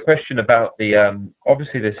had a quick question about the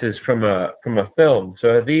obviously this is from a film. So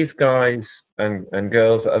are these guys and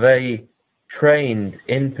girls, are they trained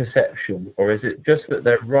in perception, or is it just that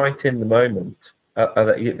they're right in the moment?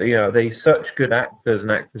 Are they, are they such good actors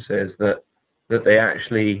and actresses that they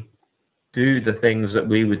actually do the things that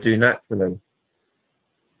we would do naturally?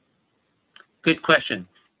 Good question.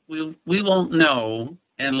 We won't know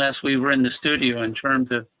unless we were in the studio, in terms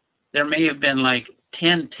of there may have been like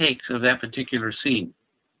 10 takes of that particular scene.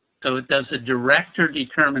 So does the director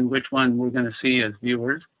determine which one we're going to see as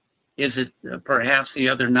viewers? Is it perhaps the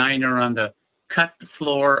other 9 are on the cut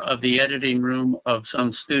floor of the editing room of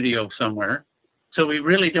some studio somewhere? So we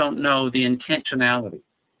really don't know the intentionality.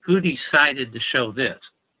 Who decided to show this?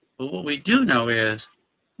 But what we do know is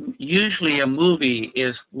usually a movie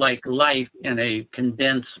is like life in a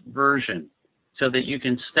condensed version, so that you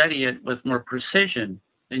can study it with more precision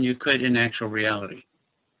than you could in actual reality.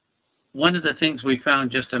 One of the things we found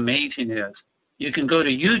just amazing is you can go to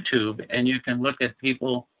YouTube and you can look at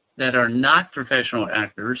people that are not professional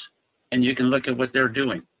actors, and you can look at what they're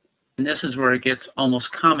doing. And this is where it gets almost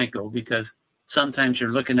comical, because sometimes you're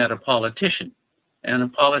looking at a politician, and a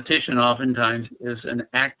politician oftentimes is an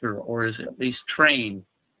actor or is at least trained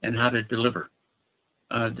in how to deliver.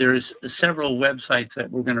 There's several websites that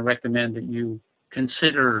we're going to recommend that you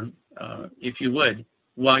consider, if you would,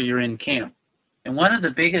 while you're in camp. And one of the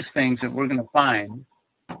biggest things that we're going to find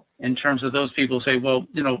in terms of those people say, well,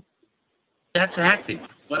 you know, that's acting.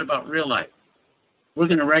 What about real life? We're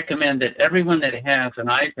going to recommend that everyone that has an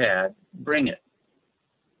iPad, bring it.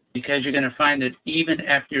 Because you're going to find that even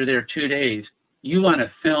after you're there 2 days, you want to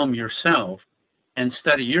film yourself and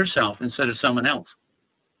study yourself instead of someone else.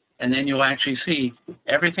 And then you'll actually see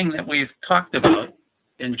everything that we've talked about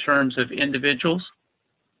in terms of individuals,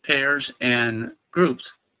 pairs, and groups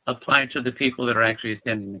apply to the people that are actually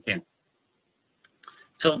attending the camp.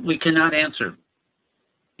 So we cannot answer,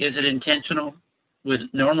 is it intentional?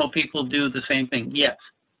 Would normal people do the same thing? Yes.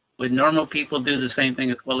 Would normal people do the same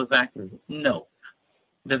thing as well as actors? No.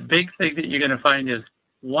 The big thing that you're going to find is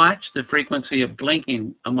watch the frequency of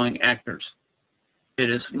blinking among actors.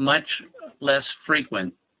 It is much less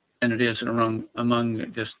frequent than it is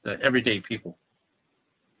among just everyday people.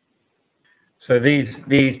 So these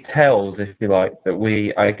tells, if you like,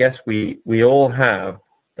 that I guess we all have,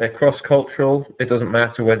 they're cross-cultural. It doesn't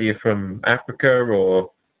matter whether you're from Africa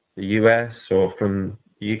or the US or from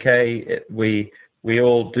the UK. We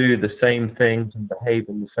all do the same things and behave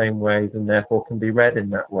in the same ways, and therefore can be read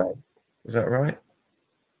in that way. Is that right?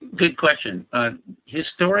 Good question.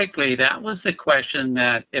 Historically, that was the question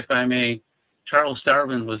that, if I may, Charles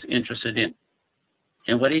Darwin was interested in.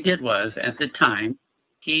 And what he did was, at the time,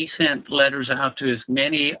 he sent letters out to as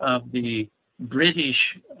many of the British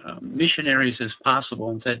missionaries as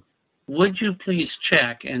possible and said, would you please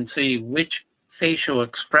check and see which facial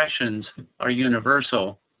expressions are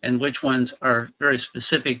universal and which ones are very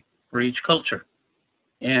specific for each culture?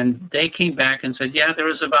 And they came back and said, yeah, there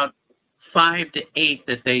was about 5 to 8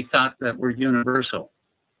 that they thought that were universal.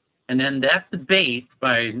 And then that debate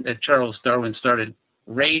that Charles Darwin started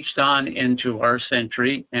raged on into our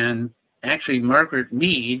century, and actually Margaret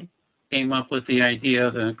Mead came up with the idea,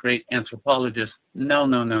 the great anthropologist,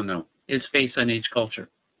 no, it's based on each culture.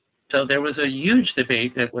 So there was a huge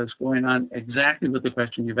debate that was going on exactly with the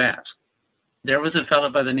question you've asked. There was a fellow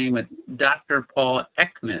by the name of Dr. Paul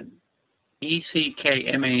Ekman,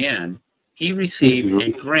 Ekman. He received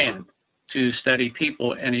a grant to study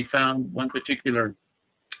people, and he found one particular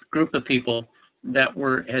group of people that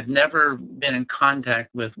had never been in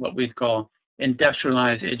contact with what we call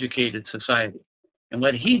industrialized, educated society. And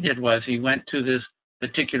what he did was he went to this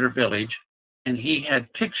particular village, and he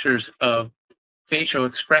had pictures of facial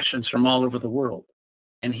expressions from all over the world.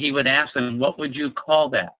 And he would ask them, what would you call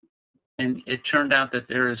that? And it turned out that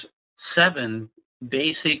there's 7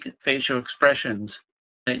 basic facial expressions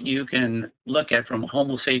that you can look at from a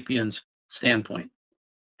Homo sapiens standpoint.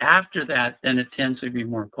 After that, then it tends to be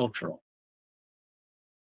more cultural.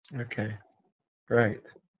 Okay, great.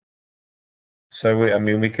 So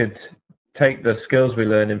we could take the skills we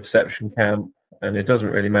learn in perception camp, and it doesn't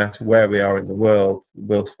really matter where we are in the world,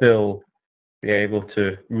 we'll still be able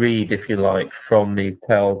to read, if you like, from these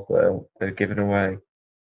tells that are given away.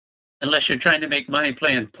 Unless you're trying to make money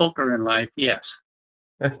playing poker in life, yes.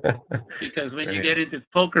 Because when you get into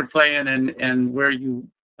poker playing and where you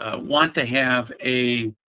want to have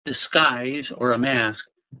a disguise or a mask,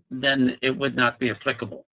 then it would not be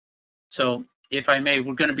applicable. So if I may,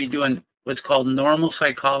 we're going to be doing what's called normal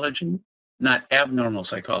psychology, not abnormal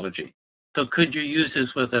psychology. So could you use this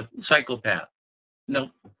with a psychopath? No,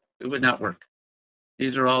 it would not work.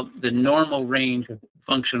 These are all the normal range of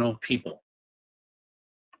functional people.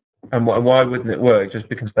 And why wouldn't it work? Just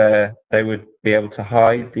because they would be able to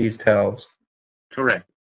hide these tells? Correct.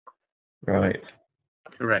 Right.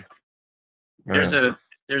 Correct. Right.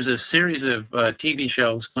 There's a series of TV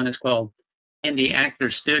shows. One is called In the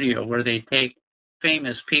Actor Studio, where they take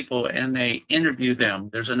famous people and they interview them.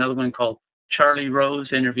 There's another one called Charlie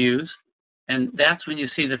Rose Interviews, and that's when you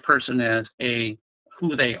see the person as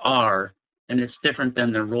who they are, and it's different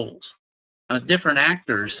than their roles. Different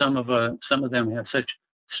actors, some of them have such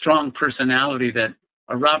strong personality that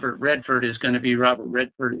a Robert Redford is going to be Robert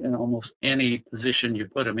Redford in almost any position you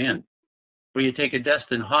put him in. Where you take a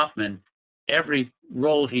Dustin Hoffman, every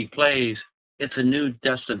role he plays, it's a new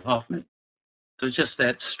Dustin Hoffman. So it's just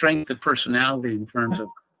that strength of personality in terms of,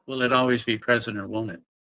 will it always be present or won't it?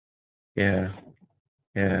 Yeah.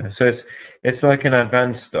 So it's like an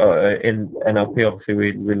advanced in NLP. Obviously,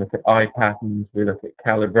 we look at eye patterns, we look at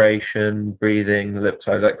calibration, breathing, lip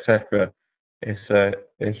size, etc. It's a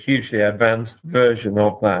hugely advanced version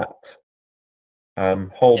of that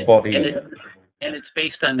whole body. And it's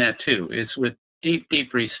based on that too. It's with deep,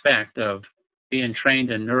 deep respect of being trained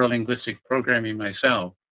in neurolinguistic programming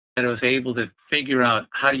myself that I was able to figure out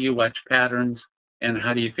how do you watch patterns and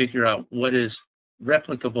how do you figure out what is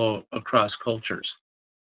replicable across cultures.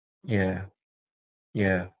 Yeah.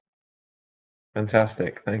 Yeah.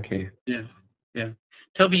 Fantastic. Thank you. Yeah. Yeah.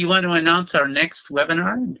 Toby, you want to announce our next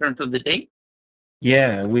webinar in terms of the date?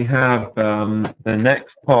 Yeah, we have the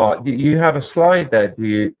next part. You have a slide there, do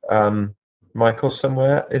you, Michael,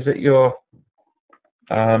 somewhere? Is it your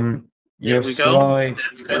There we go. slide?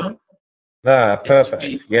 There we go. There, perfect.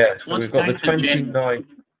 Yeah, so we've got the 29th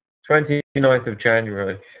 29th of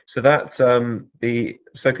January. So that's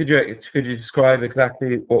so could you describe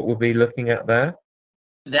exactly what we'll be looking at there?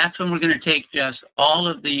 That's when we're going to take just all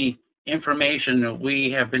of the information that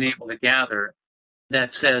we have been able to gather that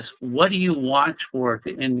says, what do you watch for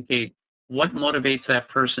to indicate what motivates that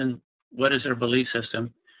person? What is their belief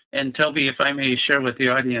system? And Toby, if I may share with the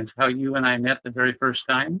audience how you and I met the very first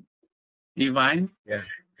time, do you mind? Yeah.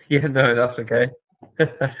 Yeah, no, that's okay.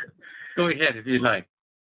 Go ahead if you'd like.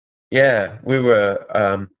 Yeah, we were.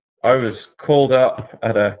 I was called up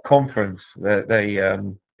at a conference. It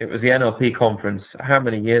was the NLP conference. How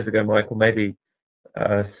many years ago, Michael? Maybe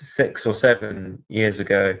 6 or 7 years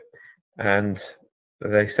ago. And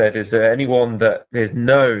they said, "Is there anyone that is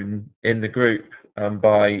known in the group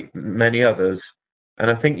by many others?"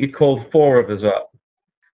 And I think you called 4 of us up.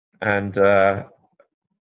 And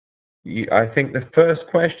I think the first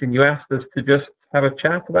question you asked us to just have a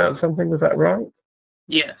chat about something. Was that right?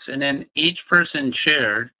 Yes, and then each person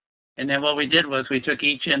shared, and then what we did was we took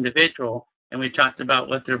each individual and we talked about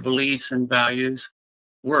what their beliefs and values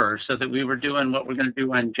were, so that we were doing what we're going to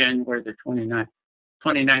do on January the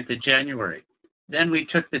 29th of January. Then we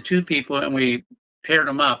took the 2 people and we paired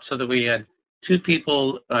them up so that we had 2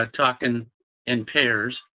 people talking in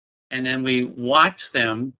pairs, and then we watched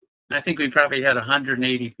them. I think we probably had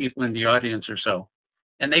 180 people in the audience or so,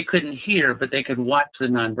 and they couldn't hear, but they could watch the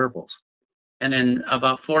nonverbals. And then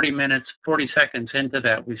about 40 seconds into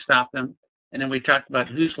that, we stopped them. And then we talked about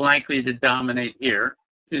who's likely to dominate here,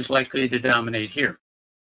 who's likely to dominate here.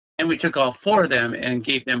 And we took all 4 of them and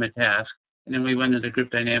gave them a task. And then we went into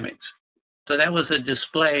group dynamics. So that was a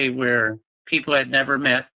display where people had never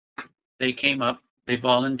met. They came up, they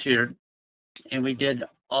volunteered, and we did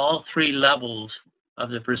all 3 levels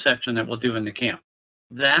of the perception that we'll do in the camp.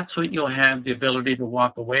 That's what you'll have the ability to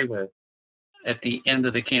walk away with at the end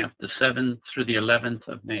of the camp, the 7th through the 11th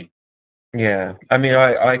of May. Yeah, I mean,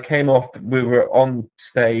 I came off, we were on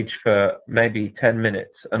stage for maybe 10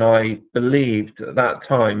 minutes, and I believed at that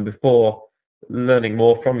time, before learning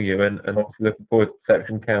more from you and obviously looking forward to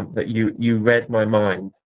Perception Camp, that you read my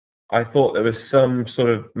mind. I thought there was some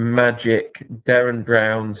sort of magic Darren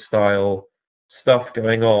Brown style stuff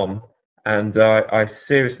going on, and I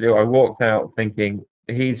seriously, I walked out thinking,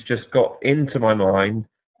 he's just got into my mind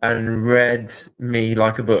and read me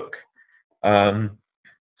like a book.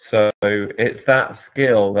 So it's that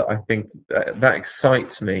skill that I think that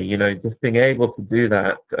excites me, you know, just being able to do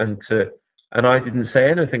that, and I didn't say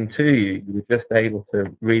anything to you. You were just able to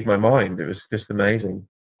read my mind. It was just amazing.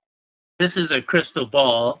 This is a crystal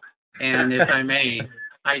ball, and if I may,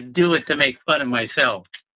 I do it to make fun of myself,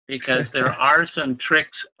 because there are some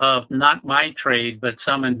tricks of not my trade, but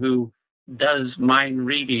someone who does mind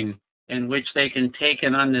reading, in which they can take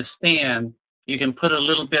and understand. You can put a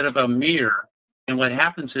little bit of a mirror, and what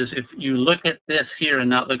happens is if you look at this here and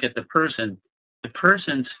not look at the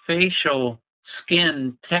person's facial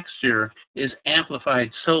skin texture is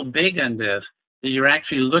amplified so big on this that you're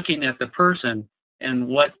actually looking at the person. And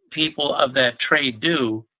what people of that trade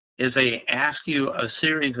do is they ask you a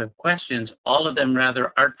series of questions, all of them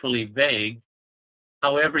rather artfully vague.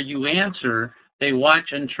 However you answer, they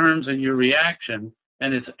watch in terms of your reaction,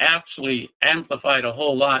 and it's absolutely amplified a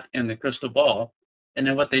whole lot in the crystal ball. And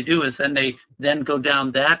then what they do is then they go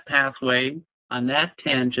down that pathway on that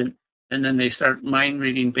tangent, and then they start mind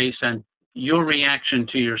reading based on your reaction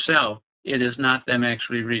to yourself. It is not them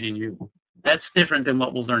actually reading you. That's different than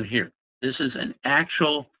what we'll learn here. This is an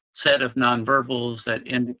actual set of nonverbals that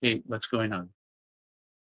indicate what's going on.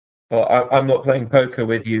 Well, I'm not playing poker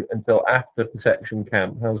with you until after Perception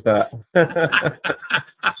Camp. How's that?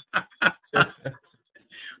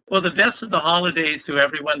 Well, the best of the holidays to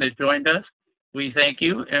everyone that joined us. We thank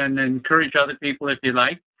you and encourage other people, if you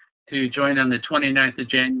like, to join on the 29th of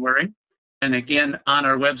January. And again, on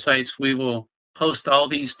our websites, we will post all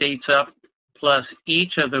these dates up, plus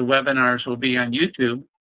each of the webinars will be on YouTube,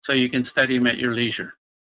 so you can study them at your leisure.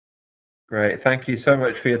 Great. Thank you so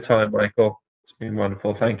much for your time, Michael. It's been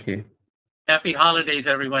wonderful. Thank you. Happy holidays,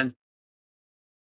 everyone.